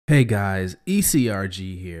Hey guys,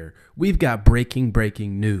 ECRG here. We've got breaking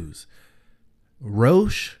news.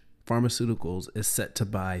 Roche Pharmaceuticals is set to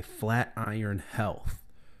buy Flatiron Health.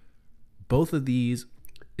 Both of these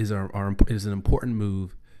is an important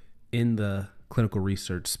move in the clinical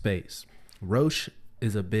research space. Roche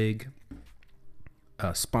is a big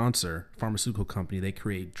sponsor, pharmaceutical company. They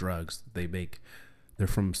create drugs. They're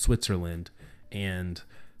from Switzerland, and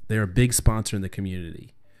they're a big sponsor in the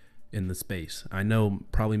community, in the space. I know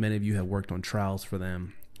probably many of you have worked on trials for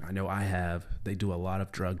them. I know I have. They do a lot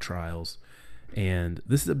of drug trials, and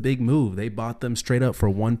this is a big move. They bought them straight up for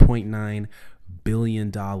 $1.9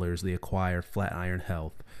 billion. They acquired Flatiron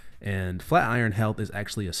Health, and Flatiron Health is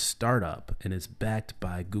actually a startup, and it's backed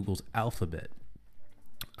by Google's Alphabet.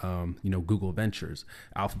 Google Ventures.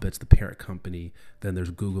 Alphabet's the parent company. Then there's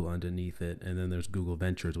Google underneath it, and then there's Google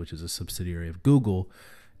Ventures, which is a subsidiary of Google.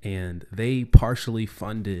 And they partially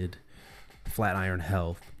funded Flatiron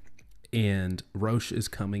Health, and Roche is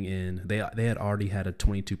coming in. They had already had a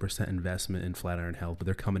 22% investment in Flatiron Health, but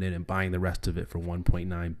they're coming in and buying the rest of it for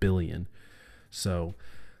 $1.9 billion. So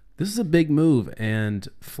this is a big move. And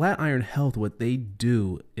Flatiron Health, what they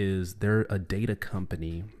do is they're a data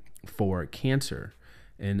company for cancer.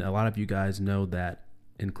 And a lot of you guys know that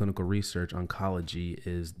in clinical research, oncology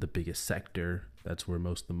is the biggest sector. That's where a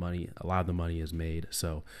lot of the money is made.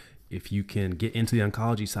 So if you can get into the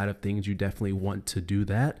oncology side of things, you definitely want to do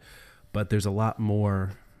that. But there's a lot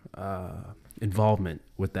more involvement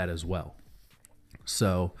with that as well.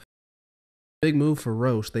 So big move for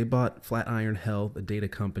Roche. They bought Flatiron Health, a data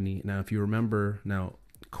company. Now, if you remember,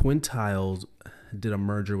 Quintiles did a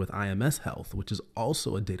merger with IMS Health, which is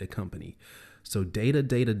also a data company. So data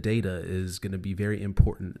is going to be very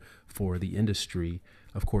important for the industry.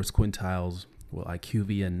 Of course, Quintiles,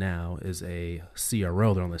 IQVIA now is a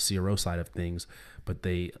CRO. They're on the CRO side of things, but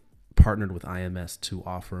they partnered with IMS to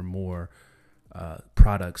offer more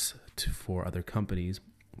products for other companies,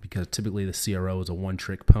 because typically the CRO is a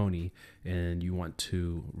one-trick pony, and you want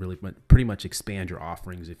to really pretty much expand your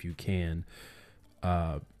offerings if you can.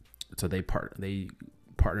 So they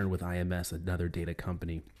partnered with IMS, another data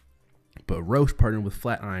company. But Roche partnered with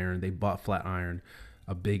Flatiron. They bought Flatiron,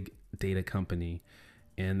 a big data company,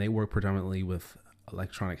 and they work predominantly with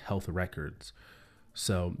electronic health records.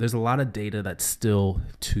 So there's a lot of data that still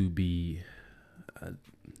needs to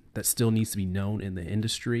be known in the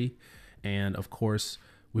industry. And of course,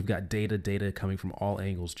 we've got data coming from all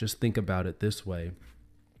angles. Just think about it this way.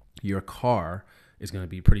 Your car is going to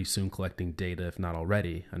be pretty soon collecting data, if not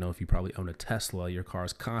already. I know if you probably own a Tesla, your car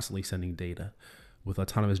is constantly sending data. With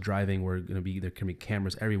autonomous driving, there can be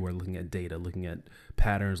cameras everywhere looking at data, looking at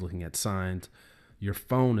patterns, looking at signs. Your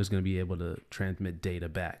phone is going to be able to transmit data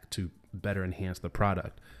back to better enhance the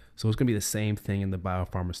product. So it's going to be the same thing in the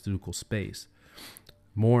biopharmaceutical space.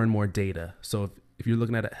 More and more data. So if you're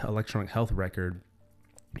looking at an electronic health record,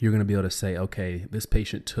 you're going to be able to say, okay, this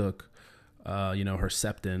patient took,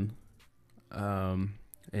 Herceptin,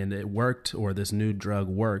 and it worked, or this new drug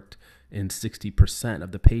worked in 60%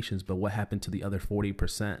 of the patients, but what happened to the other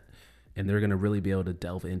 40%? And they're going to really be able to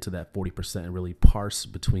delve into that 40% and really parse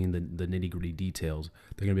between the nitty-gritty details.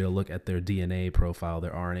 They're going to be able to look at their DNA profile,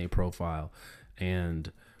 their RNA profile,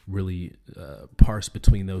 and really parse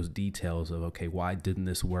between those details of, okay, why didn't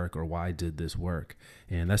this work, or why did this work?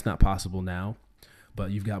 And that's not possible now,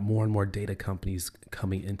 but you've got more and more data companies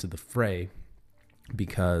coming into the fray,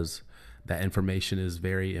 because that information is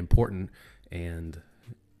very important and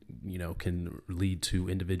can lead to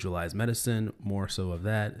individualized medicine, more so of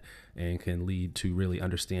that, and can lead to really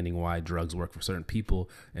understanding why drugs work for certain people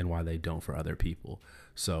and why they don't for other people.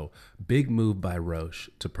 So big move by Roche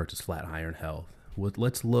to purchase Flatiron Health.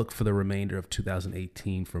 Let's look for the remainder of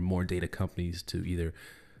 2018 for more data companies to either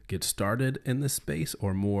get started in this space,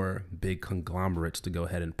 or more big conglomerates to go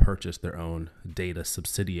ahead and purchase their own data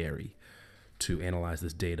subsidiary to analyze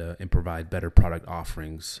this data and provide better product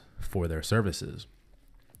offerings for their services.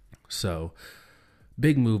 So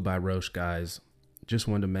big move by Roche, guys. Just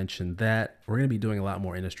wanted to mention that. We're going to be doing a lot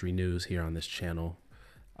more industry news here on this channel.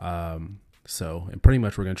 And pretty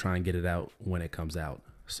much we're going to try and get it out when it comes out.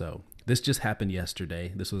 So this just happened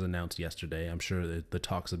yesterday. This was announced yesterday. I'm sure that the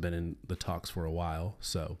talks have been in the talks for a while.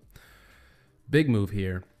 So big move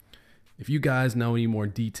here. If you guys know any more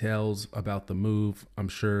details about the move, I'm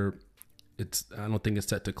sure I don't think it's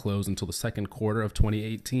set to close until the second quarter of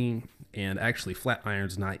 2018. And actually,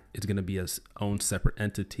 Flatiron's it's going to be its own separate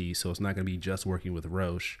entity. So it's not going to be just working with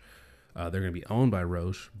Roche. They're going to be owned by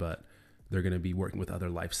Roche, but they're going to be working with other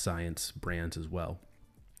life science brands as well.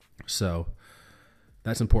 So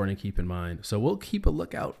that's important to keep in mind. So we'll keep a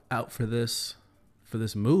lookout out for this.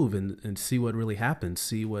 move and see what really happens,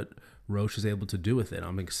 see what Roche is able to do with it.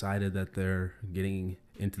 I'm excited that they're getting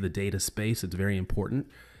into the data space. It's very important.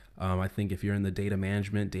 I think if you're in the data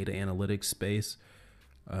management, data analytics space,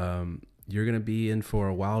 you're going to be in for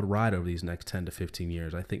a wild ride over these next 10 to 15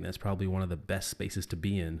 years. I think that's probably one of the best spaces to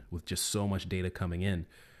be in with just so much data coming in.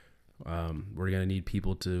 We're going to need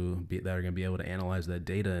people that are going to be able to analyze that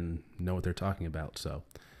data and know what they're talking about. So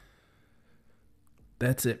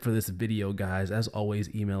that's it for this video, guys. As always,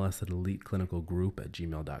 email us at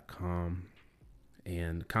eliteclinicalgroup@gmail.com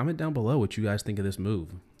and comment down below what you guys think of this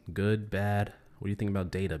move. Good, bad? What do you think about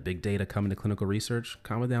data? Big data coming to clinical research?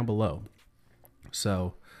 Comment down below.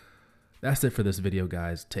 So that's it for this video,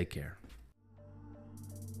 guys. Take care.